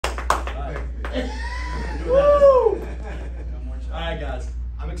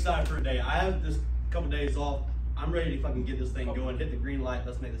excited for today. I have this couple days off. I'm ready to fucking get this thing going, hit the green light.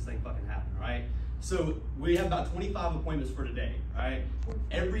 Let's make this thing fucking happen, right? So we have about 25 appointments for today, right?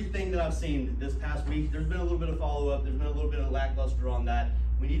 Everything that I've seen this past week, there's been a little bit of follow-up. There's been a little bit of lackluster on that.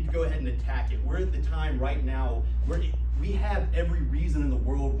 We need to go ahead and attack it. We're at the time right now where we have every reason in the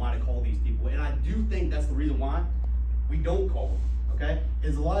world why to call these people. And I do think that's the reason why we don't call them. Okay,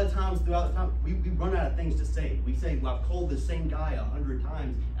 is a lot of times throughout the time we run out of things to say. We say, well, I've called the same guy 100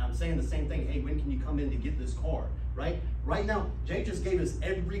 times and I'm saying the same thing. Hey, when can you come in to get this car? Right now, Jake just gave us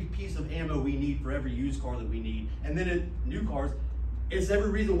every piece of ammo we need for every used car that we need. And then in new cars, it's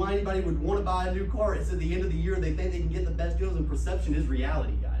every reason why anybody would want to buy a new car. It's at the end of the year, they think they can get the best deals, and perception is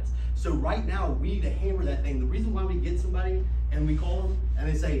reality, guys. So right now, we need to hammer that thing. The reason why we get somebody and we call them and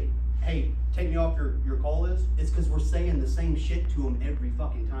they say, hey, take me off your call list, it's because we're saying the same shit to them every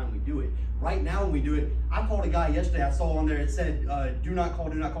fucking time we do it. Right now when we do it, I called a guy yesterday, I saw on there, it said, do not call,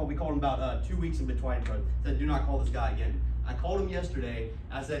 do not call. We called him about 2 weeks in between. It said, do not call this guy again. I called him yesterday.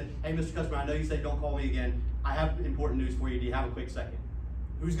 I said, hey, Mr. Customer, I know you said don't call me again. I have important news for you. Do you have a quick second?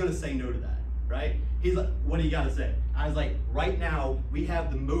 Who's gonna say no to that, right? He's like, what do you gotta say? I was like, right now, we have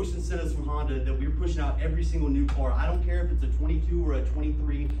the most incentives from Honda that we're pushing out every single new car. I don't care if it's a 22 or a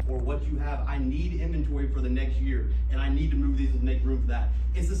 23 or what you have. I need inventory for the next year, and I need to move these and make room for that.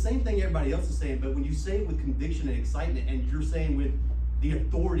 It's the same thing everybody else is saying, but when you say it with conviction and excitement, and you're saying with the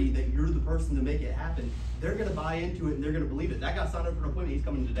authority that you're the person to make it happen, they're gonna buy into it and they're gonna believe it. That guy signed up for an appointment, he's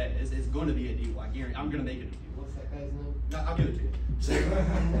coming today. It's gonna be a deal, I guarantee. I'm gonna make it a deal. What's that guy's name? No, I'll give it to you.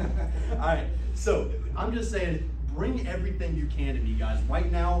 All right, so I'm just saying, bring everything you can to me, guys.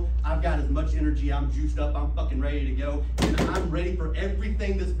 Right now, I've got as much energy, I'm juiced up, I'm fucking ready to go, and I'm ready for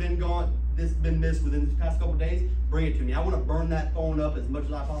everything that's been missed within these past couple days. Bring it to me. I want to burn that phone up as much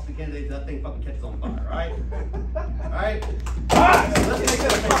as I possibly can today so that thing fucking catches on fire, all right?